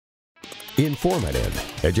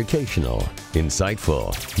Informative, educational,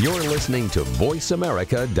 insightful. You're listening to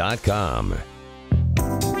VoiceAmerica.com.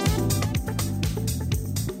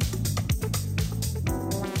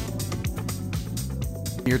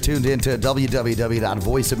 You're tuned into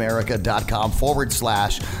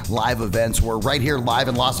www.voiceamerica.com/live events. We're right here live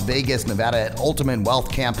in Las Vegas, Nevada at Ultimate Wealth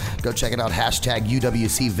Camp. Go check it out. Hashtag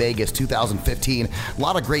UWC Vegas 2015. A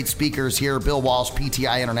lot of great speakers here. Bill Walsh,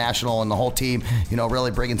 PTI International, and the whole team,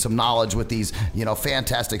 really bringing some knowledge with these,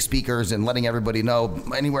 fantastic speakers and letting everybody know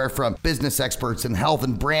anywhere from business experts and health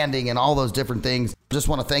and branding and all those different things. Just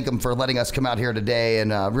want to thank them for letting us come out here today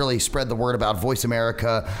and really spread the word about Voice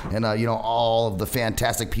America and, all of the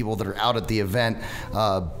fantastic people that are out at the event.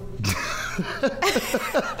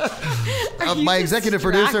 My executive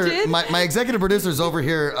producer is over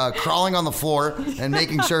here crawling on the floor and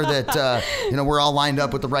making sure that we're all lined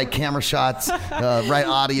up with the right camera shots, right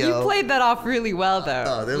audio. You played that off really well,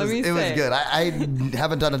 though. It was good. I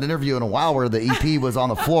haven't done an interview in a while where the EP was on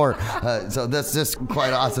the floor, so that's just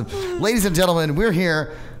quite awesome. Ladies and gentlemen, we're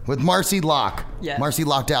here with Marcy Locke. Yes.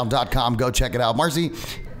 MarcyLockdown.com. Go check it out. Marcy,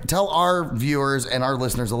 tell our viewers and our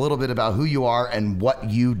listeners a little bit about who you are and what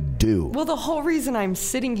you do. Well, the whole reason I'm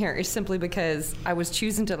sitting here is simply because I was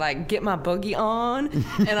choosing to get my boogie on,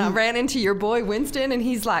 and I ran into your boy Winston, and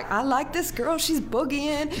he's like, I like this girl, she's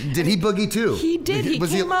boogieing. Did he boogie too? He did. He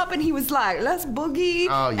came up and he was like, let's boogie.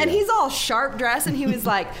 Oh, yeah. And he's all sharp dressed, and he was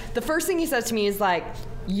like, the first thing he says to me is like,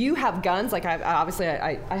 you have guns? Like,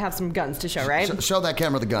 I have some guns to show, right? Show that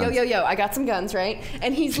camera the guns. Yo, I got some guns, right?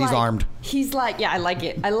 And she's armed. He's like, yeah, I like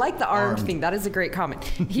it. I like the armed thing. That is a great comment.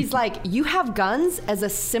 He's like, you have guns as a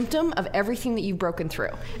symptom of everything that you've broken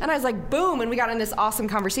through. And I was like, boom, and we got in this awesome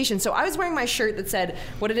conversation. So I was wearing my shirt that said,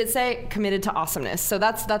 what did it say? Committed to awesomeness. So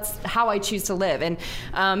that's how I choose to live. And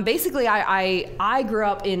basically, I grew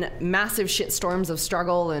up in massive shit storms of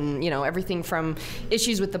struggle and, everything from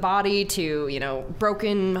issues with the body to,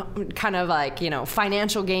 broken kind of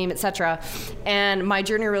financial game, etc. And my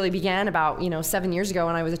journey really began about 7 years ago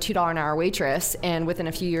when I was a $2 an hour waitress, and within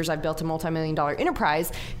a few years I've built a multi-million-dollar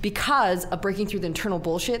enterprise because of breaking through the internal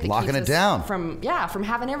bullshit that locking keeps it down from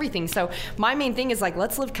having everything. So my main thing is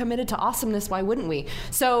let's live committed to awesomeness. Why wouldn't we?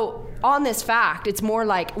 So on this fact, it's more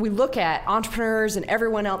like we look at entrepreneurs and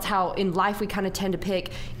everyone else, how in life we kind of tend to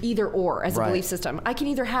pick either or as a belief system. I can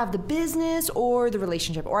either have the business or the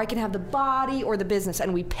relationship, or I can have the body or the business,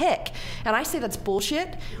 and we pick. And I say that's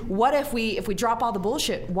bullshit. What if we drop all the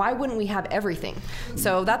bullshit? Why wouldn't we have everything?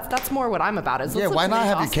 So that's more what I'm about. Why not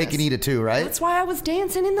have your cake and eat it too, right? That's why I was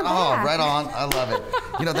dancing in the back. Oh, right on. I love it.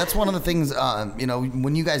 That's one of the things,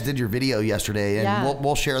 when you guys did your video yesterday, and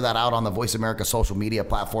we'll share that out on the Voice America social media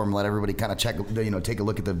platform and let everybody kind of check, take a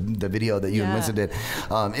look at the video that you and Winston did.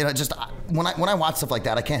 Just when I watch stuff like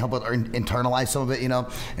that, I can't help but internalize some of it, and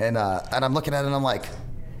I'm looking at it and I'm like,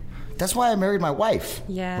 that's why I married my wife,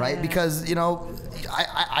 right? Because,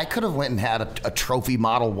 I could have went and had a trophy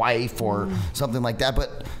model wife or something like that,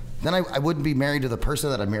 but then I wouldn't be married to the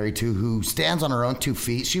person that I'm married to, who stands on her own 2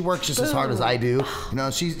 feet. She works just as hard as I do.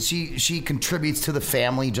 She contributes to the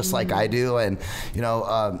family just like I do, and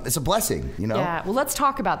it's a blessing. Yeah. Well, let's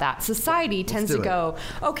talk about that. Society tends to go,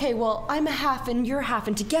 okay, well, I'm a half and you're half,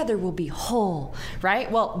 and together we'll be whole,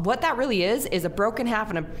 right? Well, what that really is a broken half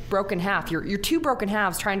and a broken half. You're two broken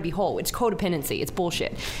halves trying to be whole. It's codependency. It's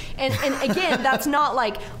bullshit. And again, that's not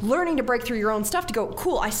like learning to break through your own stuff to go,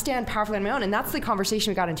 cool, I stand powerfully on my own. And that's the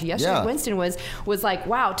conversation we got into yesterday. Winston was like,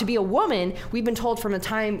 wow, to be a woman, we've been told from the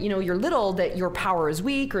time you're little that your power is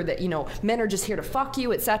weak, or that men are just here to fuck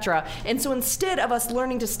you, etc. And so instead of us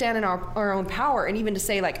learning to stand in our own power, and even to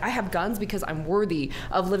say I have guns because I'm worthy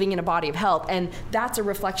of living in a body of health, and that's a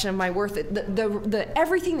reflection of my worth. The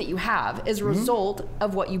everything that you have is a result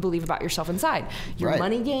of what you believe about yourself inside. Your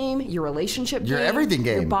money game, your relationship your game, everything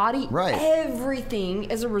game, your body, right? Everything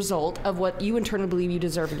is a result of what you internally believe you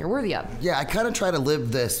deserve and you're worthy of. Yeah, I kind of try to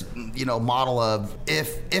live this model of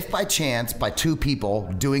if by chance, by two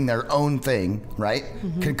people doing their own thing, right,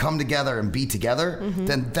 can come together and be together,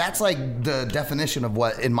 then that's the definition of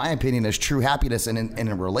what, in my opinion, is true happiness in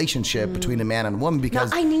a relationship between a man and a woman. Because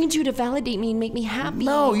now, I need you to validate me and make me happy.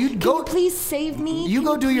 No, Can you please save me? You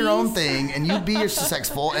go do your own thing, and you be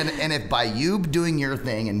successful. And if by you doing your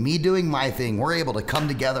thing and me doing my thing, we're able to come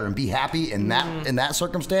together and be happy in that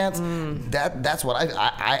circumstance, that's what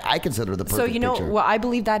I consider the perfect picture. Well, I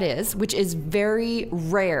believe that is, which is very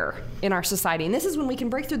rare in our society. And this is when we can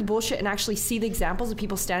break through the bullshit and actually see the examples of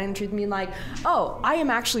people standing in the truth and being like, oh, I am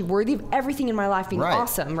actually worthy of everything in my life being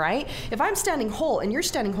awesome, right? If I'm standing whole and you're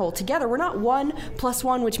standing whole together, we're not 1 +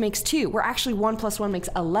 1, which makes 2. We're actually 1 + 1 makes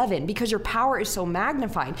 11, because your power is so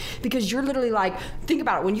magnified. Because you're literally like, think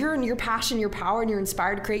about it, when you're in your passion, your power, and you're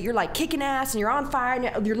inspired to create, you're like kicking ass and you're on fire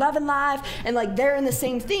and you're loving life, and like they're in the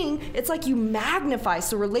same thing. It's like you magnify.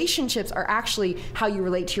 So relationships are actually how you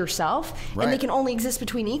relate to yourself, and they can only exist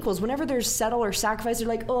between equals. Whenever there's settle or sacrifice, they're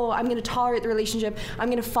like, oh, I'm going to tolerate the relationship, I'm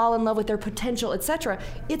going to fall in love with their potential, etc.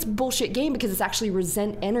 It's bullshit game, because it's actually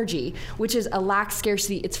resent energy, which is a lack,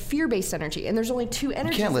 scarcity. It's fear-based energy, and there's only 2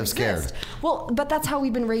 energies. You can't live scared. Well, but that's how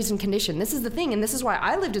we've been raised and conditioned. This is the thing, and this is why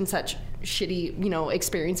I lived in such shitty,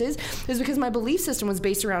 experiences, is because my belief system was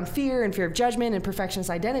based around fear and fear of judgment and perfectionist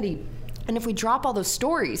identity. And if we drop all those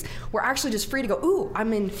stories, we're actually just free to go, ooh,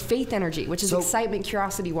 I'm in faith energy, which is excitement,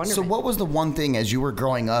 curiosity, wonderment. So what was the one thing as you were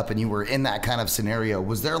growing up and you were in that kind of scenario,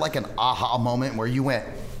 was there like an aha moment where you went,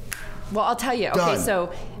 well, I'll tell you. Done. Okay,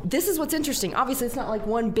 so this is what's interesting. Obviously, it's not like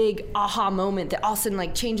one big aha moment that all of a sudden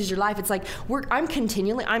like changes your life. It's like I'm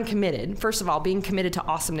committed. First of all, being committed to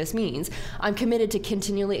awesomeness means I'm committed to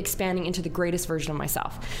continually expanding into the greatest version of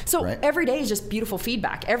myself. So every day is just beautiful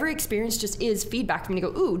feedback. Every experience just is feedback for me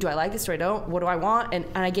to go, ooh, do I like this? Do I don't? What do I want? And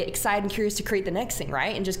I get excited and curious to create the next thing,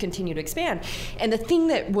 right? And just continue to expand. And the thing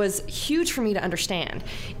that was huge for me to understand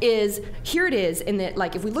is, here it is, in that,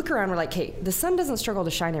 like, if we look around, we're like, hey, the sun doesn't struggle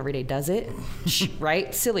to shine every day, does it?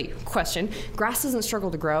 Right? Silly question. Grass doesn't struggle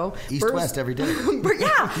to grow. East-west every day.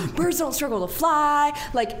 Birds don't struggle to fly.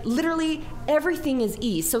 Like, literally everything is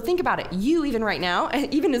ease. So think about it. You, even right now,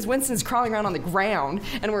 even as Winston's crawling around on the ground,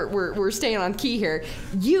 and we're staying on key here,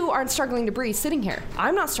 you aren't struggling to breathe sitting here.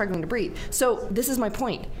 I'm not struggling to breathe. So this is my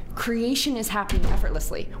point. Creation is happening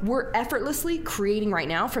effortlessly. We're effortlessly creating right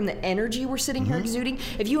now from the energy we're sitting here exuding.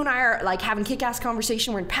 If you and I are like having kick-ass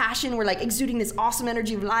conversation, we're in passion, we're like exuding this awesome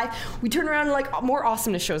energy of life, we turn around and like more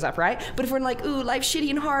awesomeness shows up, right? But if we're like, ooh, life's shitty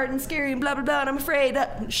and hard and scary and blah, blah, blah, and I'm afraid,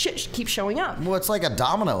 shit keeps showing up. Well, it's like a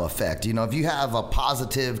domino effect. If you have a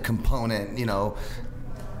positive component,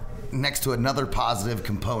 next to another positive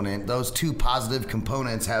component, those 2 positive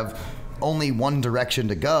components have only one direction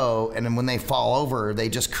to go, and then when they fall over, they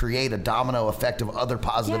just create a domino effect of other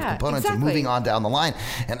positive components and moving on down the line.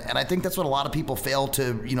 And I think that's what a lot of people fail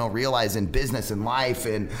to realize in business and life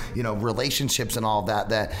and relationships and all of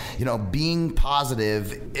that being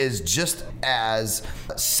positive is just as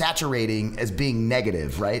saturating as being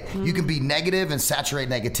negative, right? You can be negative and saturate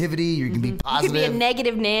negativity. You can be positive. You could be a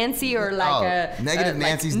negative Nancy or like negative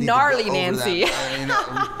Nancy's like gnarly Nancy.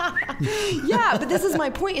 Yeah, but this is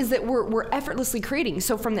my point, is that we're effortlessly creating.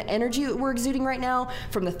 So from the energy that we're exuding right now,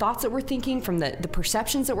 from the thoughts that we're thinking, from the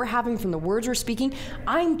perceptions that we're having, from the words we're speaking,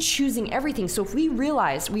 I'm choosing everything. So if we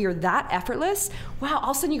realize we are that effortless, wow,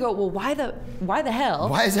 all of a sudden you go, well, why the hell?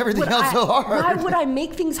 Why is everything else so hard? Why would I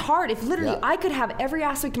make things hard? If literally I could have every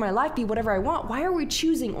aspect of my life be whatever I want, why are we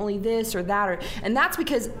choosing only this or that? And that's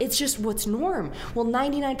because it's just what's norm. Well,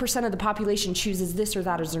 99% of the population chooses this or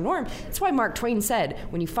that as their norm. That's why Mark Twain said,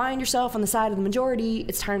 when you find yourself on the side of the majority,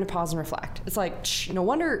 it's time to pause and reflect. It's like, no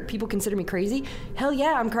wonder people consider me crazy. Hell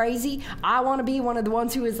yeah, I'm crazy. I want to be one of the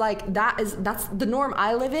ones who is like, that's the norm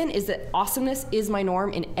I live in, is that awesomeness is my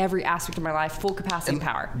norm in every aspect of my life, full capacity and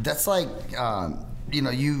power. That's like,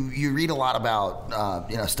 you read a lot about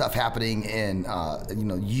stuff happening in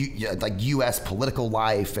like U.S. political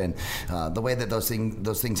life and the way that those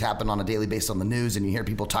things happen on a daily basis on the news, and you hear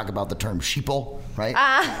people talk about the term sheeple, right?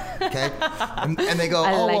 Okay, and they go,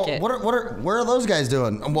 where are those guys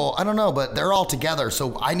doing? Well, I don't know, but they're all together,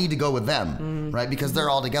 so I need to go with them, right? Because they're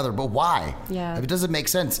all together. But why? Yeah, it doesn't make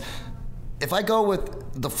sense. If I go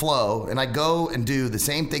with the flow and I go and do the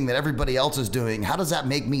same thing that everybody else is doing, how does that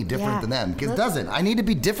make me different than them? Because it doesn't. I need to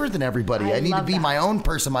be different than everybody. I need to be my own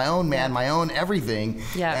person, my own man, my own everything.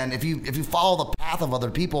 Yeah. And if you follow the path of other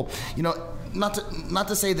people, not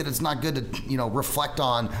to say that it's not good to reflect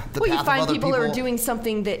on the path of other people. Well, you find people who are doing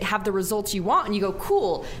something that have the results you want, and you go,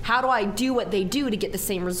 cool. How do I do what they do to get the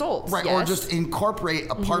same results? Right. Yes. Or just incorporate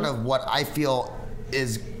a part of what I feel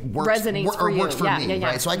works for me,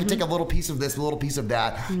 right? So I can take a little piece of this, a little piece of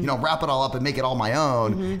that, wrap it all up and make it all my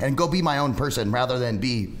own, and go be my own person rather than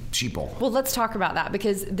be sheeple. Well, let's talk about that,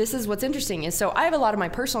 because this is what's interesting. Is so I have a lot of my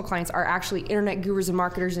personal clients are actually internet gurus and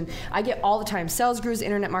marketers, and I get all the time sales gurus,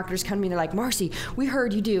 internet marketers come to me, and they're like, Marcy, we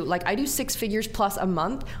heard you do, like, I do 6 figures plus a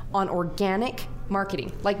month on organic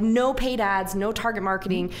marketing, like no paid ads, no target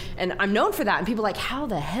marketing. And I'm known for that. And people are like, how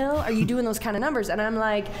the hell are you doing those kind of numbers? And I'm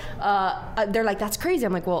like, they're like, that's crazy.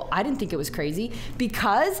 I'm like, well, I didn't think it was crazy,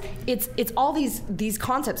 because it's all these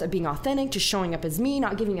concepts of being authentic, just showing up as me,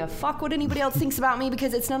 not giving a fuck what anybody else thinks about me,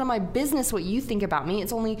 because it's none of my business what you think about me.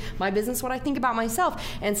 It's only my business what I think about myself,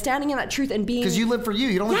 and standing in that truth and being, because you live for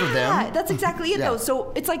you don't live for them. Yeah, that's exactly it though.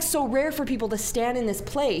 So it's like so rare for people to stand in this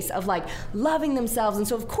place of like loving themselves. And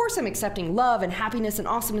so of course I'm accepting love and happiness and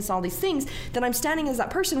awesomeness, all these things, that I'm standing as that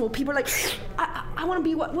person. Well, people are like, I want to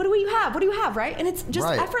be, what do you have? What do you have, right? And it's just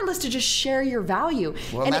effortless to just share your value.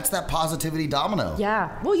 Well, and that's that positivity domino.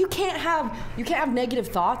 Yeah. Well, you can't have negative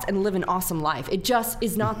thoughts and live an awesome life. It just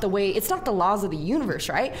is not the way, it's not the laws of the universe,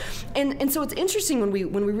 right? And so it's interesting when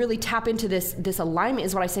we really tap into this alignment,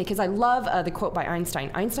 is what I say, because I love the quote by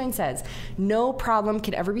Einstein. Einstein says, no problem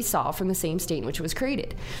can ever be solved from the same state in which it was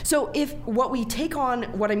created. So if what we take on,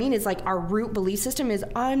 what I mean is like our root belief system is,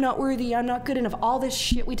 I'm not worthy, I'm not good enough, all this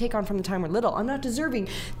shit we take on from the time we're little, I'm not deserving.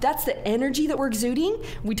 That's the energy that we're exuding.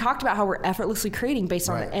 We talked about how we're effortlessly creating based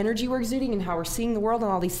on the energy we're exuding and how we're seeing the world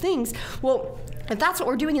and all these things. Well, if that's what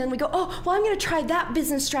we're doing, and then we go, oh, well, I'm going to try that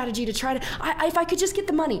business strategy to try to, if I could just get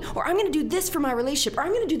the money, or I'm going to do this for my relationship, or I'm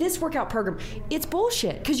going to do this workout program. It's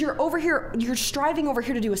bullshit, because you're over here, you're striving over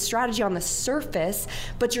here to do a strategy on the surface,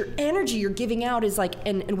 but your energy you're giving out is like,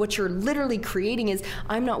 and what you're literally creating is,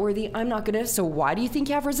 I'm not worthy, I'm not good enough. So why do you think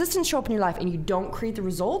you have resistance show up in your life and you don't create the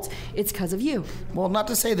results? It's because of you. Well, not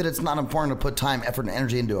to say that it's not important to put time, effort, and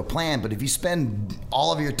energy into a plan, but if you spend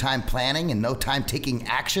all of your time planning and no time taking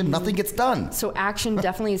action, nothing gets done. So action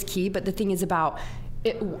definitely is key, but the thing is about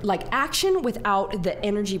it, like action without the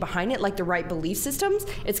energy behind it, like the right belief systems.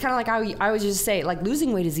 It's kind of like I always just say, like,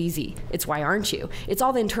 losing weight is easy. It's why aren't you? It's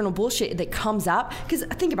all the internal bullshit that comes up. Because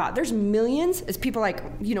think about it, there's millions, as people like,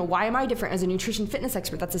 why am I different as a nutrition fitness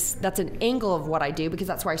expert? That's an angle of what I do, because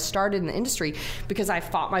that's where I started in the industry, because I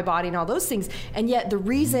fought my body and all those things. And yet the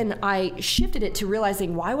reason I shifted it to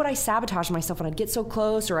realizing, why would I sabotage myself when I'd get so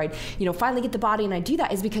close, or I'd finally get the body and I do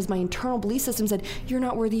that, is because my internal belief system said, you're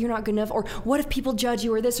not worthy, you're not good enough, or what if people judge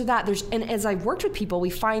you, or this or that. And as I've worked with people, we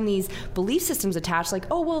find these belief systems attached, like,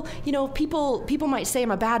 oh, well, people might say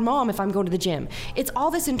I'm a bad mom if I'm going to the gym. It's all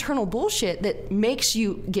this internal bullshit that makes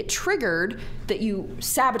you get triggered, that you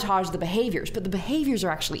sabotage the behaviors, but the behaviors are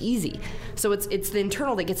actually easy. So it's the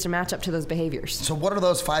internal that gets to match up to those behaviors. So what are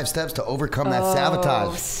those 5 steps to overcome that sabotage?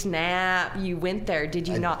 Oh, snap. You went there, did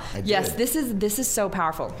you not? I yes, did. This is so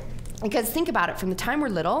powerful. Because think about it, from the time we're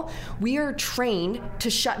little, we are trained to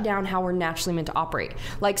shut down how we're naturally meant to operate.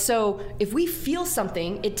 Like, so if we feel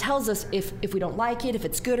something, it tells us if we don't like it, if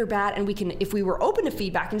it's good or bad, and we can, if we were open to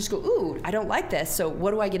feedback and just go, ooh, I don't like this, so what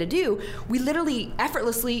do I get to do? We literally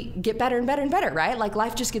effortlessly get better and better and better, right? Like,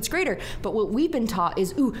 life just gets greater. But what we've been taught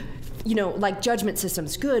is, ooh, like judgment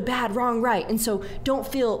systems, good, bad, wrong, right. And so don't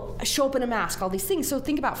feel, show up in a mask, all these things. So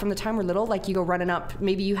think about from the time we're little, like you go running up,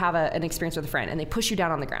 maybe you have an experience with a friend and they push you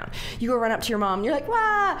down on the ground. You go run up to your mom and you're like,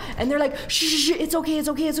 wah, and they're like, shh, it's okay, it's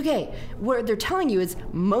okay, it's okay. What they're telling you is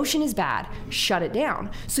motion is bad, shut it down.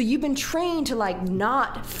 So you've been trained to like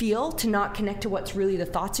not feel, to not connect to what's really the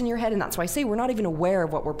thoughts in your head. And that's why I say we're not even aware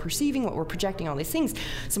of what we're perceiving, what we're projecting, all these things.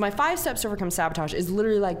 So my 5 steps to overcome sabotage is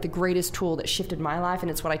literally like the greatest tool that shifted my life. And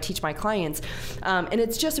it's what I teach my clients. And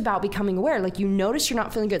it's just about becoming aware. Like, you notice you're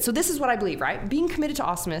not feeling good. So this is what I believe, right? Being committed to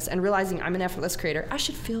awesomeness and realizing I'm an effortless creator, I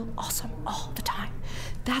should feel awesome all the time.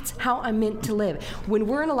 That's how I'm meant to live. When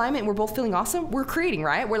we're in alignment and we're both feeling awesome, we're creating,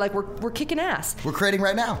 right? We're kicking ass. We're creating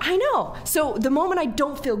right now. I know. So the moment I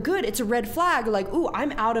don't feel good, it's a red flag. Like, ooh,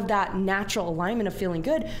 I'm out of that natural alignment of feeling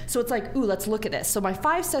good. So it's like, ooh, let's look at this. So my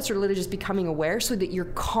 5 steps are literally just becoming aware so that you're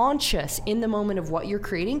conscious in the moment of what you're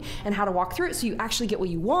creating and how to walk through it so you actually get what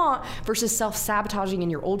you want versus self-sabotaging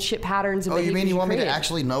in your old shit patterns. And you mean you want me to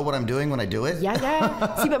actually know what I'm doing when I do it?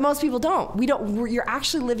 Yeah. See, but most people don't. You're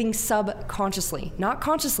actually living subconsciously, not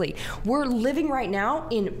consciously. We're living right now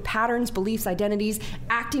in patterns, beliefs, identities,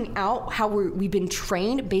 acting out how we've been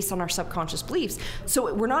trained based on our subconscious beliefs.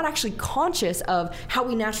 So we're not actually conscious of how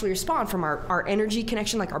we naturally respond from our energy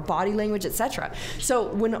connection, like our body language, etc. So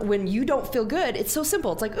when you don't feel good, it's so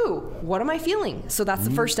simple. It's like, ooh, what am I feeling? So that's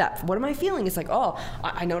the first step. What am I feeling? It's like, oh,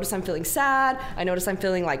 I notice I'm feeling sad. I notice I'm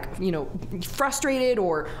feeling like, frustrated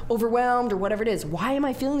or overwhelmed or whatever it is. Why am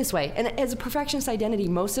I feeling this way? And as a perfectionist identity,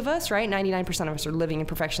 most of us, right, 99% of us are living and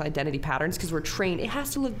perfection identity patterns because we're trained. It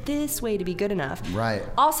has to look this way to be good enough. Right.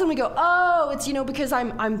 Also, we go, oh, it's, because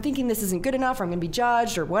I'm thinking this isn't good enough, or I'm going to be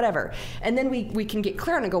judged or whatever. And then we can get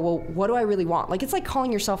clear on it and go, well, what do I really want? Like, it's like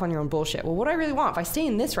calling yourself on your own bullshit. Well, what do I really want? If I stay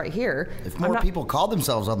in this right here. If more people called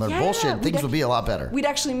themselves on their bullshit, things would be a lot better. We'd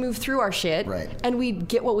actually move through our shit. Right. And we'd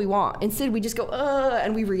get what we want. Instead, we just go,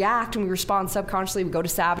 and we react and we respond subconsciously. We go to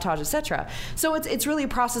sabotage, etc. So it's really a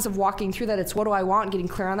process of walking through that. It's what do I want, getting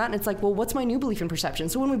clear on that. And it's like, well, what's my new belief and perception?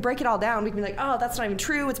 So when we break it all down, we can be like, oh, that's not even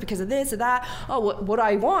true. It's because of this or that. Oh, what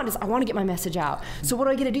I want is I want to get my message out. So what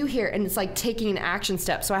do I get to do here? And it's like taking an action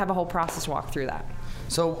step. So I have a whole process walk through that.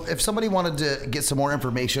 So if somebody wanted to get some more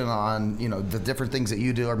information on, the different things that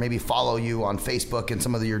you do, or maybe follow you on Facebook and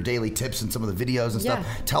some of your daily tips and some of the videos and stuff,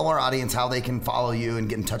 tell our audience how they can follow you and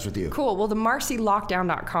get in touch with you. Cool. Well, the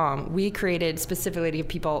MarcyLockdown.com, we created specifically to give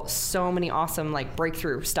people so many awesome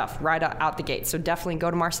breakthrough stuff right out the gate. So definitely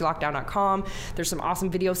go to MarcyLockdown.com. There's some awesome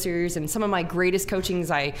video series and some of my greatest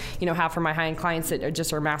coachings I have for my high-end clients that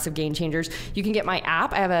just are massive game changers. You can get my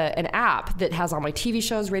app. I have an app that has all my TV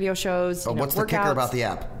shows, radio shows. What's the kicker about the app?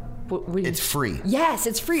 It's free. Yes,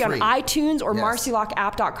 it's free on iTunes or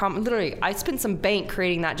MarcyLockApp.com. Literally, I spent some bank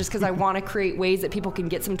creating that just because I want to create ways that people can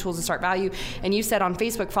get some tools to start value. And you said on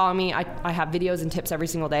Facebook, follow me. I have videos and tips every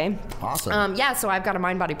single day. Awesome. So I've got a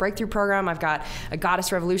Mind Body Breakthrough program. I've got a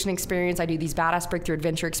Goddess Revolution experience. I do these badass breakthrough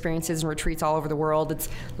adventure experiences and retreats all over the world. It's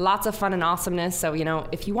lots of fun and awesomeness. So,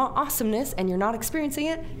 if you want awesomeness and you're not experiencing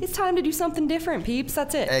it, it's time to do something different, peeps.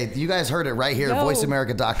 That's it. Hey, you guys heard it right here.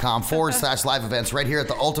 VoiceAmerica.com/live events right here at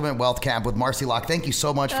the Ultimate Wealth Camp with Marcy Locke. Thank you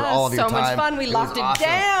so much for all of your time. So much fun. We locked it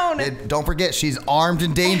down. Don't forget, she's armed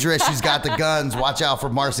and dangerous. She's got the guns. Watch out for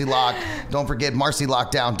Marcy Locke. Don't forget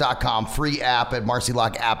MarcyLockdown.com. Free app at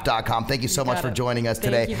MarcyLockApp.com. Thank you so much for joining us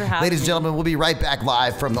today. Thank you for having me. Ladies and gentlemen, we'll be right back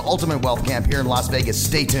live from the Ultimate Wealth Camp here in Las Vegas.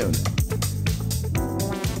 Stay tuned.